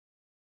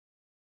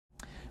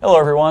Hello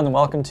everyone and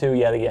welcome to,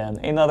 yet again,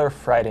 another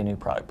Friday new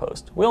product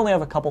post. We only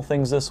have a couple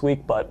things this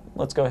week, but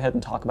let's go ahead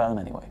and talk about them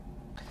anyway.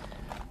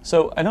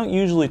 So I don't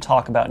usually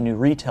talk about new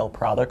retail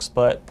products,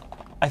 but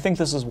I think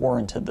this is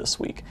warranted this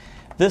week.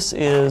 This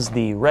is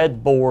the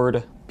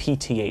Breadboard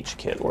PTH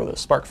kit, or the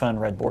SparkFun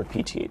Breadboard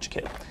PTH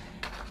kit.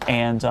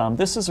 And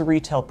this is a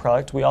retail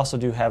product. We also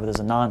do have it as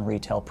a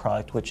non-retail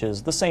product, which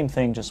is the same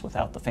thing just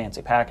without the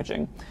fancy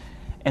packaging.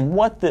 And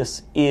what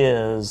this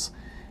is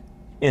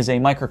a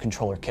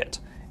microcontroller kit.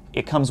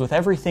 It comes with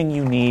everything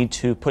you need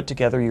to put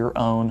together your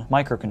own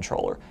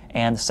microcontroller.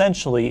 And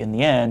essentially, in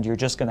the end, you're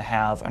just going to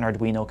have an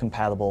Arduino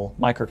compatible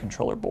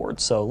microcontroller board.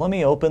 So let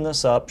me open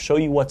this up, show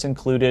you what's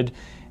included,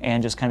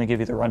 and just kind of give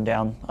you the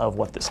rundown of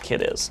what this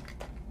kit is.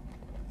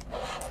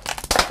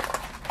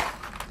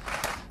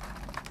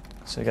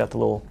 So you got the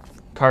little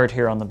card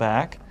here on the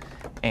back.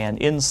 And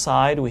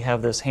inside, we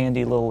have this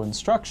handy little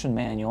instruction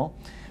manual.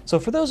 So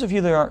for those of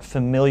you that aren't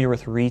familiar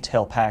with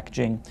retail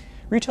packaging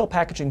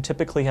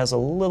typically has a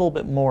little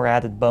bit more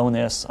added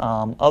bonus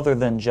other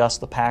than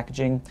just the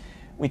packaging.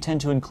 We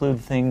tend to include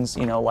things,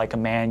 like a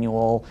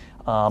manual.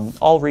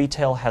 All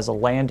retail has a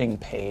landing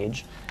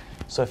page.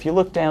 So if you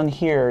look down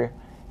here,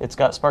 it's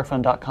got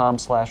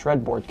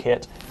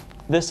sparkfun.com/breadboard-kit.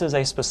 This is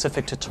a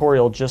specific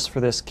tutorial just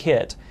for this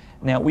kit.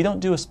 Now, we don't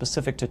do a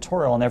specific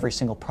tutorial on every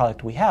single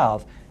product we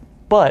have,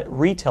 but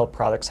retail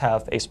products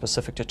have a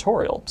specific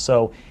tutorial.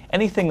 So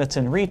anything that's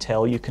in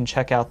retail, you can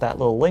check out that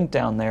little link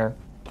down there.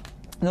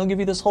 And they'll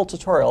give you this whole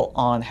tutorial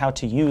on how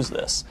to use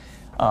this.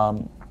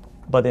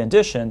 But in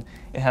addition,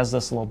 it has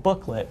this little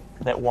booklet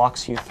that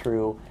walks you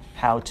through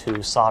how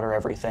to solder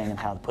everything and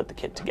how to put the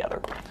kit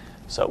together.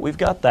 So we've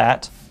got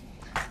that.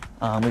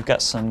 We've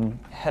got some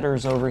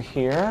headers over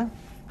here.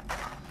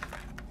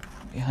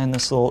 Behind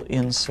this little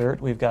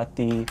insert, we've got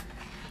the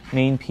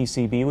main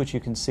PCB, which you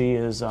can see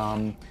is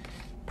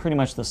pretty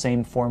much the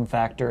same form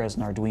factor as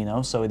an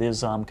Arduino, so it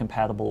is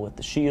compatible with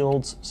the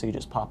shields, so you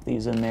just pop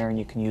these in there and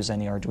you can use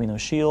any Arduino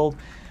shield.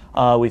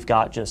 We've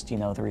got just, the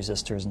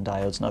resistors and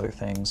diodes and other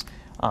things.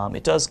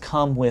 It does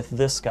come with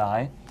this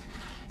guy.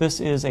 This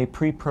is a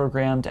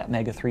pre-programmed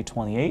Atmega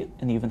 328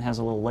 and even has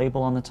a little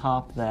label on the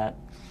top that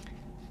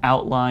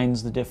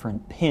outlines the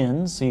different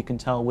pins so you can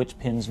tell which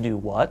pins do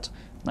what.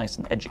 Nice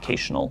and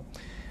educational.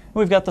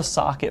 We've got the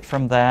socket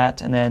from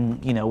that, and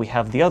then, we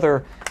have the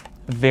other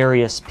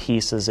various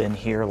pieces in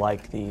here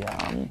like the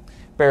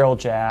barrel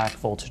jack,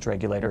 voltage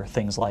regulator,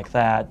 things like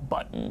that,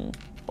 button,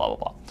 blah, blah,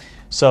 blah.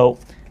 So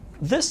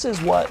this is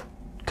what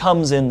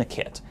comes in the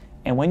kit.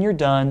 And when you're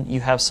done,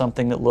 you have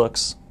something that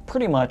looks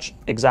pretty much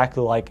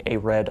exactly like a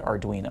red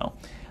Arduino.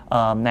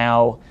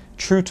 Now,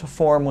 true to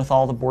form with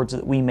all the boards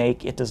that we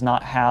make, it does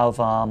not have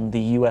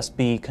the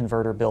USB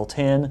converter built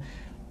in,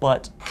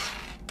 but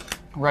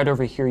right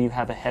over here you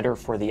have a header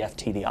for the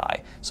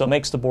FTDI. So it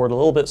makes the board a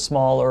little bit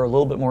smaller, a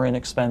little bit more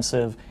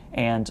inexpensive,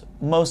 and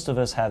most of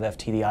us have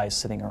FTDIs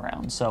sitting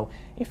around. So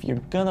if you're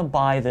going to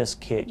buy this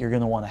kit, you're going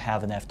to want to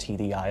have an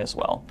FTDI as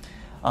well.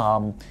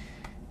 The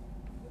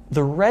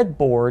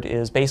Breadboard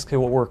is basically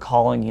what we're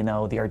calling, the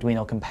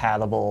Arduino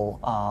compatible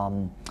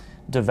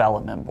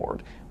development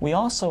board. We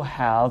also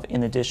have,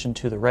 in addition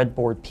to the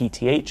Breadboard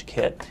PTH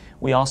kit,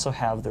 we also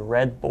have the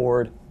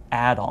Breadboard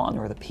Add-On,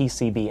 or the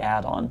PCB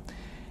Add-On.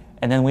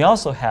 And then we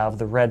also have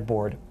the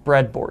Breadboard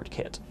Breadboard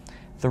Kit.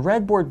 The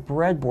Breadboard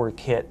Breadboard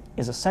Kit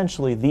is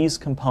essentially these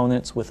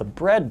components with a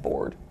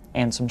breadboard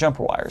and some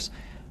jumper wires.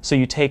 So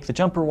you take the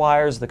jumper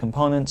wires, the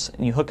components,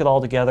 and you hook it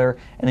all together,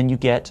 and then you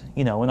get,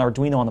 an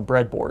Arduino on the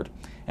breadboard.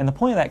 And the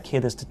point of that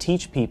kit is to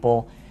teach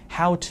people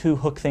how to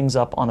hook things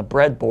up on a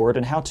breadboard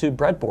and how to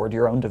breadboard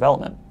your own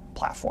development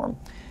platform.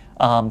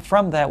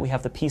 From that, we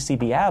have the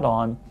PCB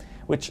Add-On,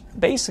 which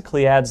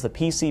basically adds the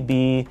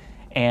PCB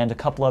and a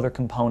couple other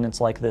components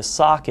like this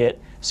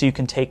socket, so you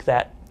can take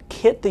that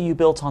kit that you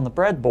built on the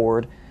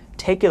breadboard,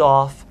 take it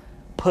off,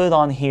 put it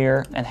on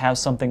here, and have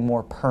something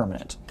more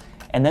permanent.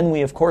 And then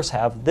we of course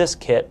have this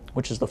kit,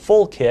 which is the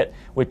full kit,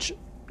 which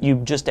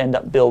you just end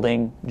up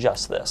building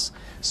just this.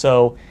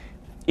 So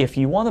if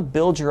you want to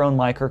build your own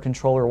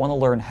microcontroller, want to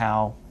learn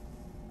how,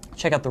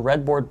 check out the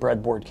Breadboard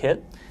Breadboard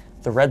Kit,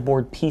 the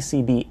Breadboard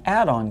PCB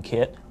Add-On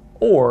Kit,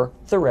 or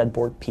the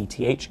Breadboard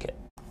PTH Kit.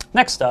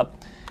 Next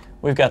up,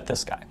 we've got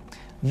this guy.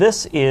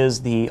 This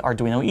is the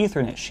Arduino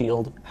Ethernet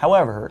shield,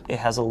 however, it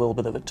has a little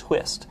bit of a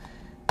twist.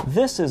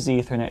 This is the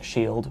Ethernet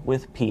shield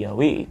with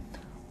PoE.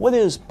 What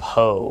is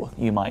PoE,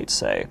 you might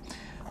say?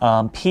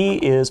 P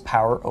is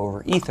power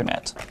over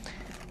Ethernet.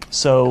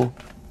 So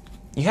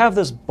you have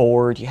this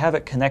board, you have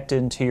it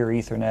connected to your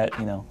Ethernet,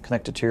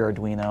 connected to your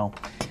Arduino.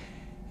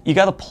 You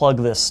got to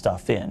plug this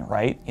stuff in,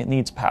 right? It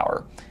needs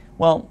power.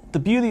 Well, the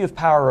beauty of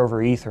power over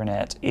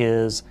Ethernet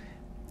is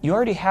you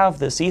already have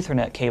this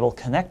Ethernet cable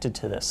connected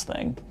to this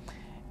thing.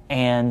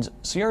 And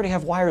so you already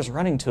have wires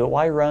running to it.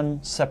 Why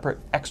run separate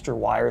extra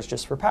wires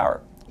just for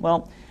power?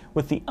 Well,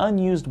 with the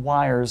unused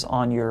wires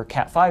on your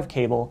Cat5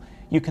 cable,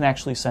 you can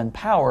actually send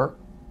power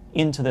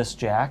into this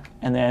jack,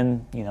 and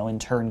then, in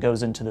turn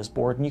goes into this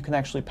board, and you can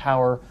actually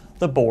power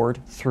the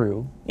board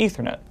through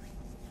Ethernet.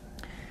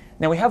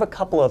 Now we have a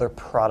couple other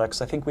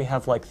products. I think we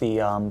have like the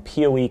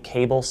PoE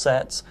cable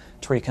sets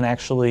to where you can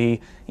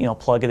actually,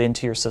 plug it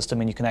into your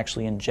system and you can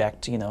actually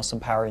inject, some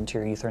power into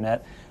your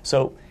Ethernet.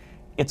 So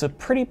it's a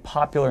pretty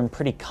popular and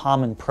pretty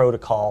common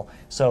protocol.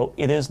 So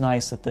it is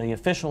nice that the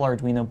official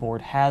Arduino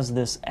board has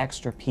this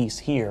extra piece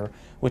here,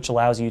 which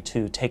allows you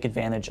to take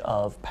advantage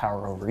of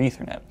power over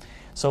Ethernet.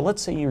 So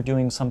let's say you're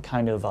doing some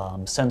kind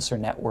of sensor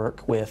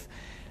network with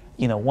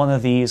one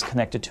of these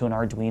connected to an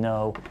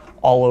Arduino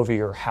all over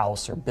your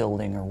house or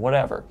building or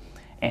whatever.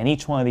 And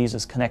each one of these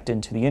is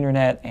connected to the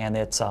internet, and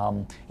it's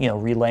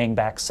relaying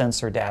back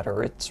sensor data,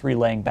 or it's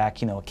relaying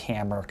back a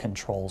camera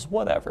controls,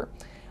 whatever.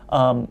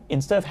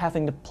 Instead of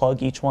having to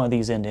plug each one of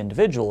these in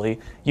individually,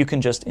 you can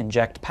just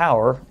inject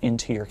power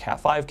into your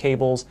Cat5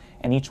 cables,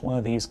 and each one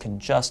of these can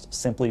just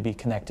simply be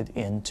connected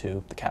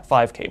into the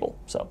Cat5 cable.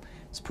 So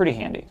it's pretty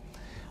handy.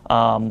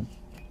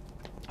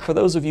 For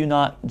those of you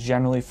not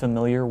generally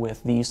familiar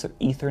with the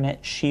Ethernet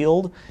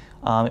shield,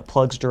 it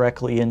plugs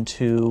directly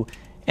into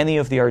any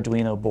of the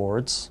Arduino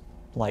boards,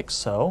 like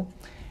so,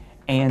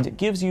 and it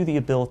gives you the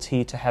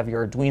ability to have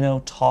your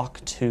Arduino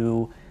talk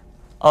to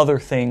other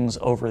things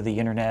over the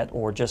internet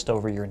or just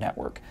over your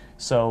network.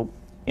 So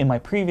in my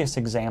previous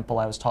example,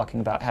 I was talking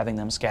about having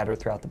them scattered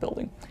throughout the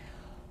building.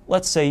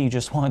 Let's say you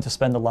just wanted to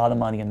spend a lot of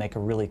money and make a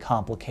really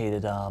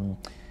complicated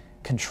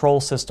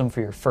control system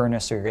for your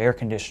furnace or your air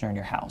conditioner in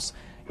your house.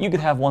 You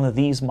could have one of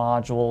these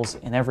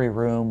modules in every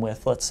room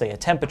with, let's say, a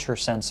temperature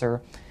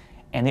sensor,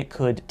 and it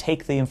could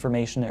take the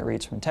information it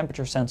reads from a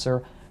temperature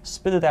sensor,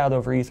 spit it out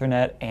over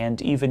Ethernet,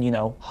 and even,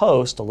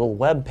 host a little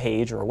web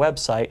page or a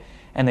website,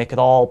 and they could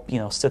all,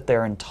 sit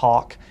there and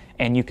talk,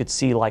 and you could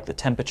see like the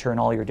temperature in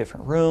all your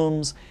different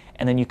rooms,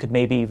 and then you could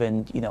maybe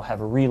even, have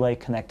a relay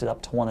connected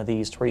up to one of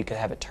these to where you could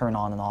have it turn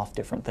on and off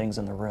different things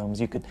in the rooms.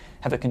 You could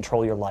have it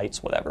control your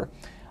lights, whatever.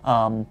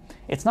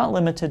 It's not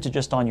limited to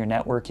just on your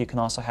network. You can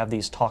also have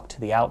these talk to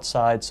the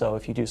outside, so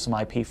if you do some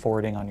IP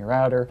forwarding on your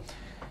router,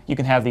 you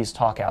can have these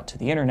talk out to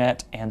the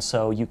internet, and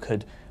so you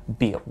could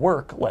be at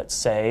work, let's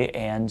say,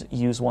 and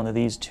use one of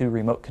these to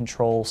remote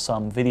control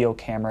some video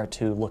camera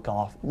to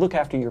look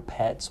after your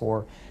pets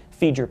or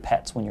feed your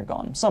pets when you're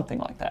gone, something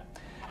like that.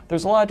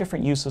 There's a lot of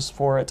different uses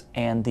for it,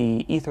 and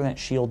the Ethernet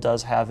shield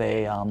does have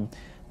a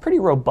pretty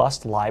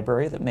robust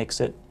library that makes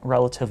it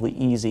relatively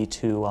easy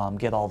to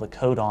get all the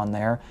code on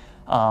there.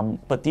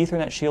 But the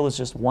Ethernet shield is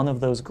just one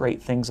of those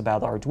great things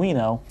about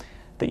Arduino,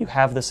 that you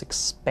have this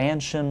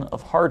expansion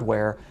of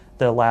hardware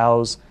that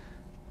allows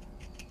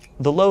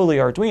the lowly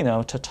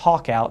Arduino to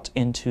talk out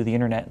into the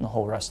internet and the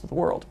whole rest of the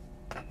world.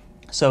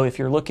 So if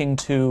you're looking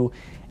to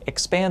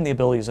expand the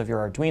abilities of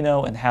your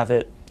Arduino and have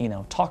it,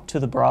 talk to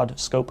the broad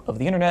scope of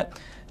the internet,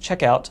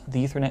 check out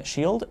the Ethernet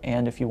shield,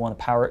 and if you want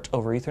to power it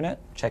over Ethernet,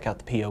 check out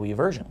the PoE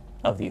version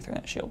of the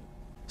Ethernet shield.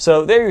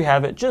 So there you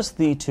have it, just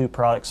the two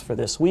products for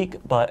this week,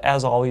 but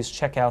as always,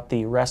 check out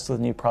the rest of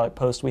the new product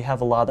post. We have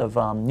a lot of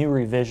new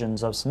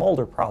revisions of some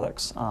older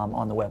products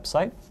on the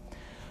website.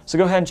 So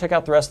go ahead and check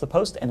out the rest of the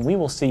post, and we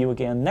will see you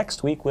again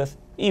next week with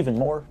even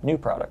more new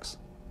products.